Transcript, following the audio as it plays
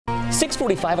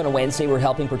6:45 on a Wednesday, we're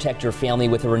helping protect your family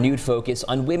with a renewed focus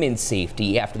on women's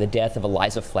safety after the death of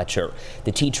Eliza Fletcher.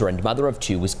 The teacher and mother of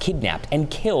two was kidnapped and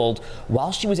killed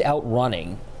while she was out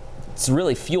running. It's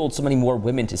really fueled so many more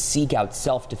women to seek out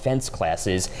self-defense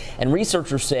classes, and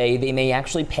researchers say they may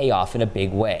actually pay off in a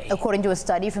big way. According to a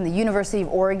study from the University of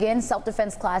Oregon,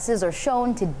 self-defense classes are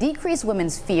shown to decrease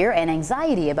women's fear and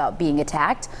anxiety about being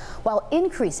attacked, while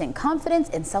increasing confidence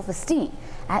and self-esteem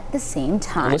at the same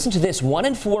time. Listen to this. 1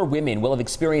 in 4 women will have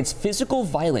experienced physical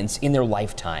violence in their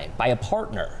lifetime by a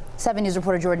partner. 7 News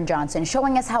reporter Jordan Johnson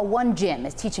showing us how one gym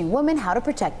is teaching women how to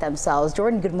protect themselves.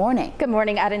 Jordan, good morning. Good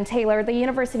morning, Ed and Taylor. The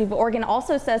University of Oregon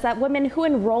also says that women who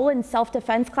enroll in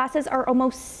self-defense classes are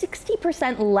almost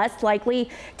 60% less likely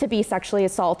to be sexually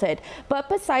assaulted. But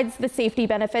besides the safety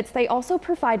benefits, they also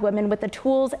provide women with the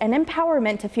tools and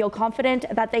empowerment to feel confident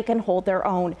that they can hold their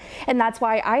own. And that's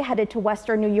why I headed to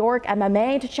Western New York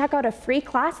MMA to check out a free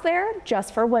class there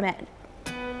just for women.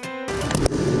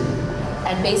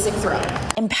 And basic throw.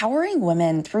 Empowering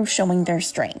women through showing their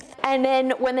strength. And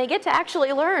then when they get to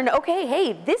actually learn, okay,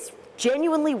 hey, this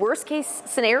genuinely worst case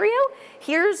scenario,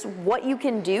 here's what you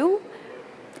can do.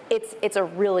 It's a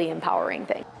really empowering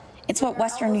thing. It's what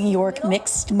Western New York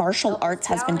Mixed Martial Arts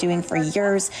has been doing for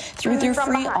years through their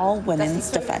free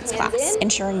all-women's defense class,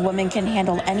 ensuring women can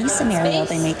handle any scenario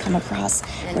they may come across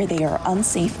where they are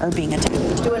unsafe or being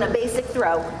attacked. Doing a basic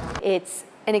throw. It's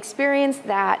an experience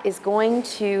that is going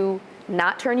to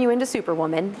not turn you into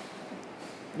Superwoman.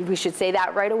 We should say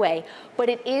that right away. But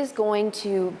it is going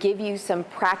to give you some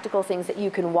practical things that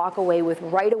you can walk away with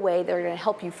right away. They're going to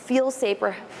help you feel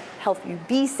safer, help you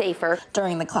be safer.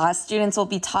 During the class, students will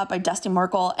be taught by Dusty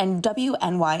Merkel and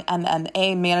WNY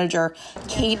MMA manager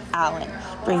Kate Allen,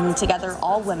 bringing together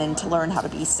all women to learn how to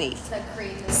be safe.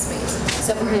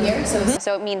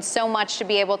 So it means so much to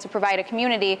be able to provide a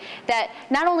community that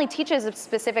not only teaches a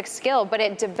specific skill, but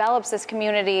it develops this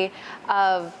community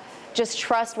of just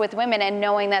trust with women and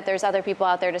knowing that there's other people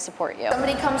out there to support you.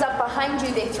 Somebody comes up behind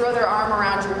you, they throw their arm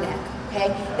around your neck. Okay,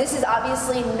 this is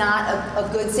obviously not a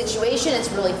good situation. It's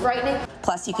really frightening.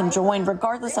 Plus, you can join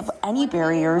regardless of any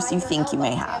barriers you think you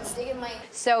may have.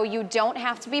 So you don't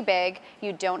have to be big,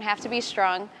 you don't have to be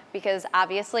strong, because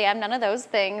obviously I'm none of those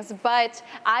things, but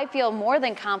I feel more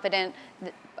than confident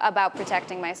about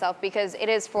protecting myself because it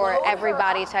is for every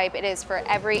body type, it is for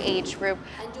every age group.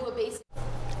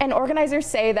 And organizers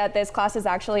say that this class is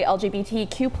actually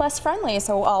LGBTQ+ friendly,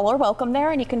 so all are welcome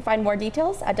there, and you can find more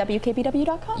details at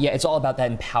WKBW.com. Yeah, it's all about that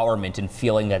empowerment and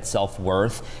feeling that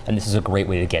self-worth, and this is a great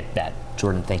way to get that.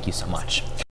 Jordan, thank you so much.